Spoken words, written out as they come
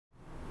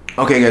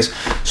Okay, guys,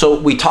 so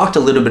we talked a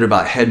little bit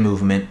about head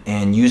movement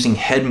and using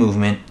head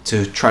movement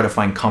to try to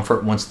find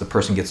comfort once the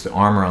person gets the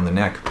arm around the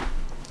neck.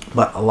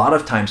 But a lot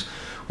of times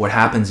what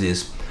happens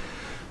is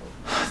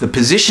the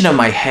position of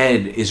my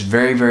head is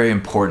very, very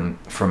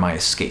important for my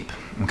escape,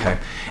 okay?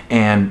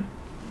 And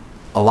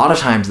a lot of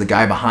times the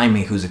guy behind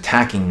me who's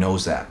attacking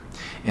knows that.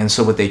 And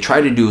so what they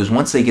try to do is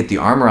once they get the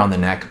arm around the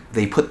neck,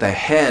 they put the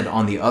head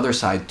on the other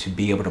side to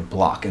be able to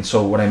block. And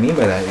so what I mean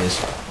by that is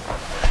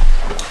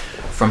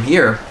from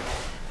here,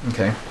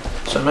 okay,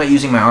 so I'm not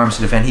using my arms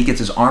to defend. He gets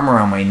his arm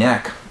around my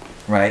neck,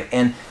 right?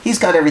 And he's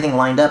got everything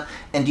lined up.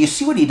 And do you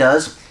see what he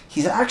does?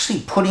 He's actually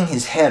putting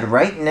his head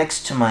right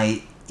next to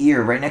my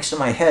ear, right next to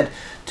my head,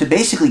 to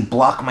basically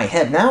block my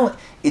head. Now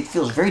it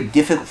feels very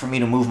difficult for me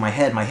to move my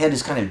head. My head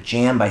is kind of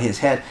jammed by his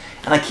head,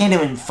 and I can't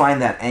even find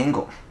that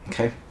angle,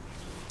 okay?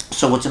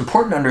 So what's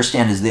important to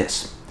understand is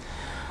this.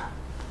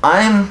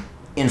 I'm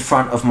in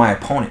front of my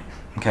opponent,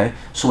 okay?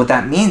 So what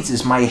that means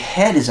is my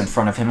head is in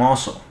front of him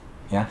also,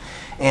 yeah?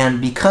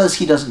 And because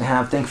he doesn't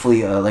have,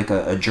 thankfully, like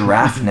a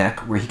giraffe neck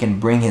where he can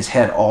bring his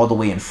head all the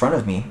way in front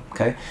of me,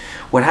 okay?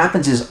 What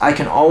happens is I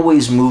can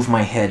always move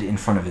my head in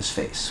front of his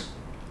face.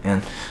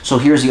 And so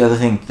here's the other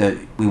thing that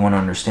we want to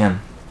understand.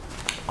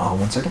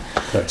 One second.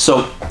 Okay.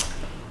 So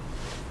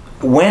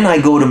when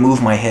I go to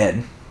move my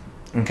head,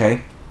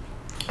 okay,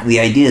 the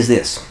idea is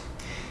this.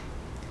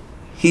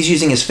 He's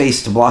using his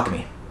face to block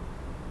me.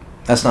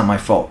 That's not my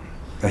fault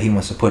that he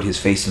wants to put his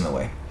face in the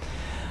way.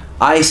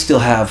 I still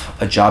have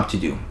a job to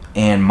do.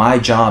 And my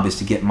job is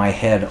to get my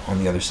head on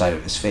the other side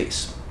of his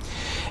face.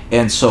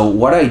 And so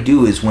what I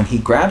do is when he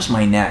grabs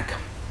my neck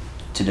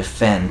to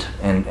defend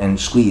and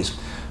squeeze,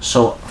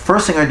 so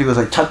first thing I do is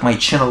I tuck my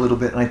chin a little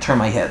bit and I turn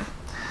my head.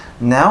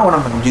 Now what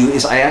I'm going to do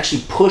is I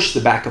actually push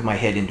the back of my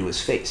head into his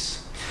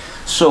face.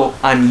 So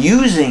I'm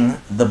using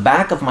the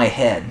back of my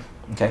head,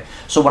 okay?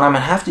 So what I'm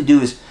going to have to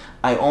do is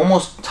I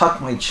almost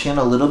tuck my chin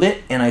a little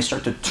bit and I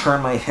start to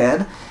turn my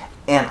head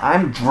and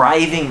I'm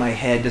driving my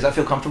head. Does that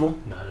feel comfortable?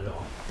 Not at all.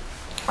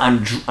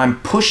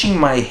 I'm pushing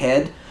my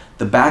head,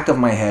 the back of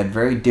my head,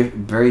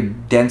 very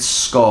dense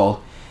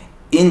skull,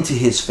 into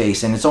his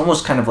face, and it's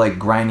almost kind of like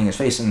grinding his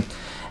face. And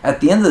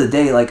at the end of the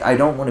day, like, I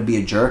don't want to be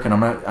a jerk, and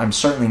I'm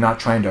certainly not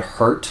trying to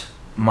hurt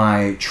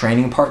my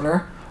training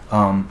partner,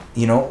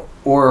 you know,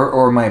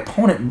 or my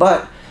opponent,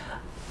 but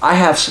I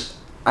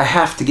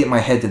have to get my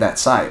head to that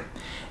side.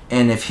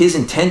 And if his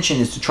intention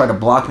is to try to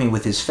block me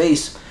with his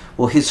face,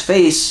 well, his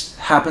face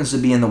happens to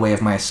be in the way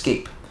of my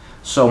escape.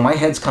 So my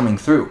head's coming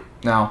through.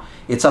 Now,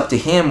 it's up to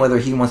him whether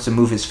he wants to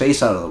move his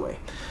face out of the way.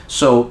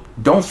 So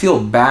don't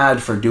feel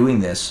bad for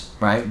doing this,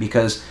 right?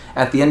 Because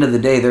at the end of the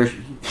day,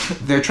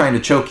 they're trying to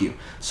choke you.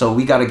 So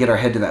we got to get our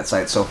head to that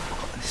side. So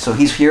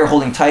he's here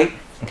holding tight,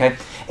 okay?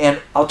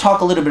 And I'll talk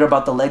a little bit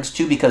about the legs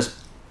too, because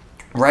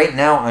right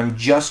now I'm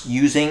just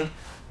using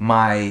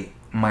my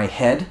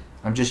head.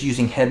 I'm just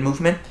using head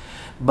movement.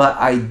 But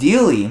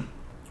ideally,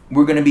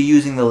 we're going to be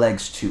using the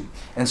legs too.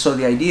 And so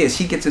the idea is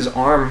he gets his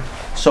arm.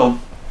 So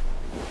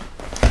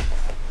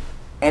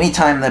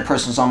anytime that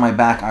person's on my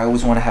back, I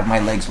always want to have my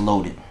legs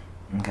loaded,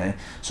 okay?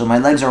 So my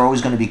legs are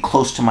always going to be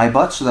close to my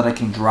butt so that I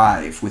can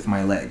drive with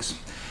my legs.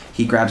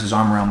 He grabs his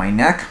arm around my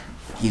neck.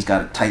 He's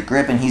got a tight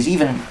grip, and he's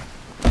even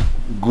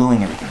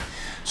gluing everything.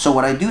 So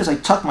what I do is I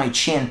tuck my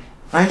chin,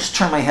 and I just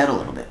turn my head a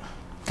little bit,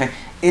 okay?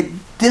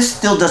 This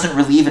still doesn't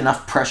relieve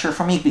enough pressure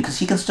for me because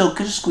he can still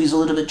just squeeze a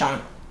little bit,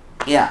 John.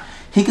 Yeah,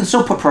 he can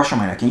still put pressure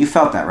on my neck, and you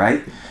felt that,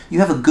 right? You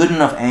have a good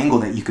enough angle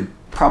that you could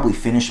probably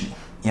finish me,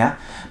 yeah?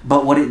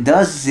 But what it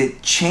does is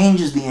it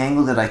changes the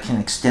angle that I can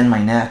extend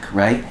my neck,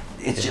 right?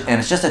 And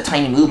it's just a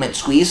tiny movement.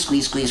 Squeeze,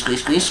 squeeze, squeeze,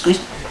 squeeze, squeeze,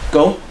 squeeze.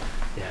 Go.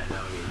 Yeah,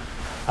 no,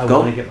 I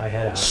want to get my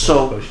head out.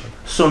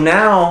 So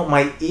now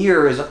my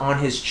ear is on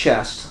his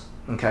chest,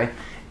 okay?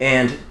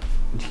 And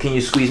can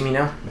you squeeze me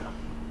now? No.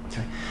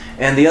 Okay.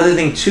 And the other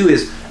thing too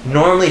is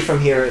normally from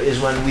here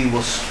is when we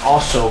will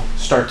also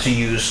start to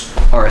use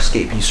our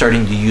escape. You're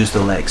starting to use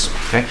the legs,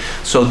 okay?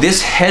 So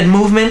this head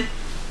movement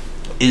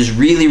is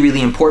really,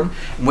 really important.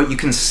 And what you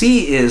can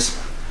see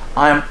is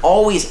I'm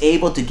always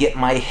able to get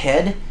my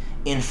head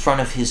in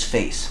front of his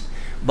face,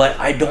 but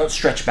I don't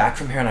stretch back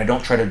from here and I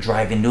don't try to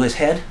drive into his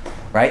head,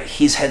 right?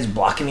 His head's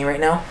blocking me right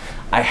now.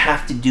 I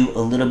have to do a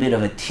little bit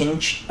of a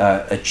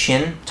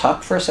chin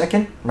tuck for a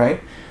second, right?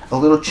 A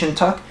little chin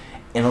tuck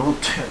and a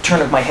little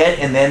turn of my head,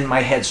 and then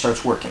my head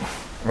starts working,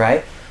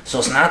 right? So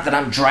it's not that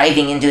I'm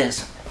driving into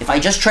this. If I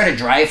just try to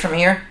drive from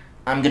here,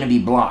 I'm gonna be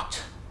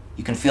blocked.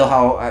 You can feel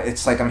how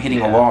it's like I'm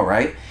hitting a wall,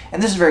 right?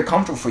 And this is very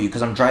comfortable for you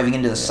because I'm driving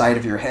into the side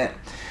of your head.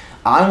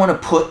 I want to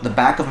put the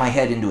back of my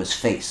head into his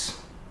face,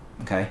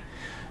 okay?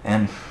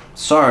 And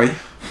sorry,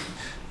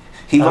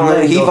 he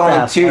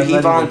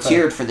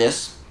volunteered for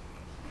this,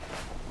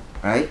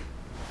 right?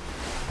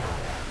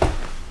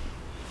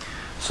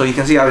 So you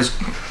can see I was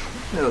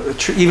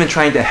even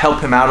trying to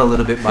help him out a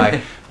little bit by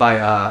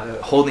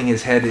holding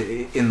his head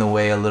in the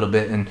way a little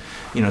bit and,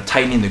 you know,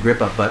 tightening the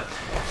grip up. But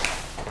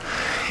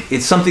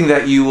it's something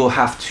that you will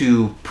have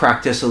to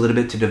practice a little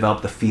bit to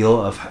develop the feel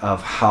of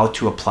how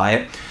to apply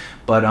it.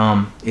 But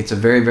it's a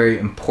very, very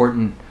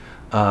important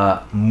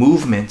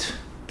movement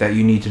that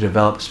you need to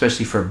develop,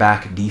 especially for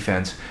back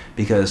defense,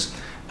 because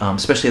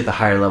especially at the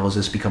higher levels,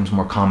 this becomes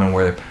more common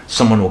where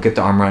someone will get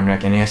the arm around your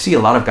neck. And I see a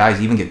lot of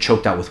guys even get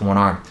choked out with one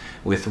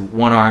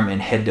arm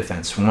and head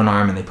defense. One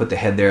arm, and they put the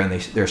head there, and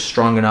they're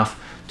strong enough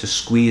to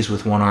squeeze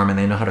with one arm, and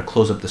they know how to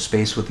close up the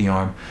space with the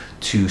arm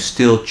to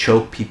still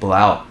choke people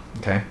out,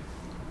 okay?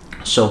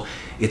 So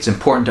it's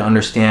important to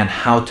understand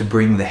how to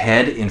bring the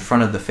head in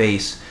front of the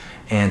face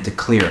and to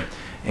clear.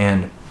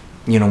 And,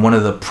 you know, one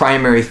of the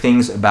primary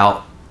things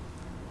about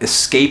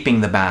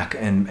escaping the back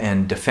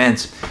and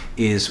defense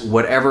is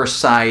whatever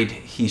side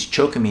he's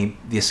choking me,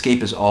 the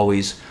escape is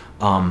always,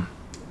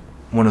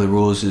 one of the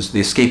rules is the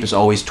escape is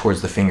always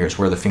towards the fingers,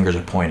 where the fingers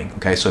are pointing,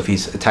 okay? So if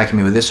he's attacking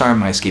me with this arm,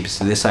 my escape is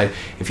to this side.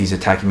 If he's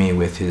attacking me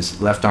with his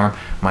left arm,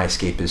 my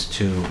escape is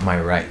to my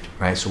right,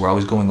 right? So we're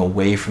always going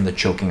away from the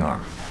choking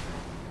arm.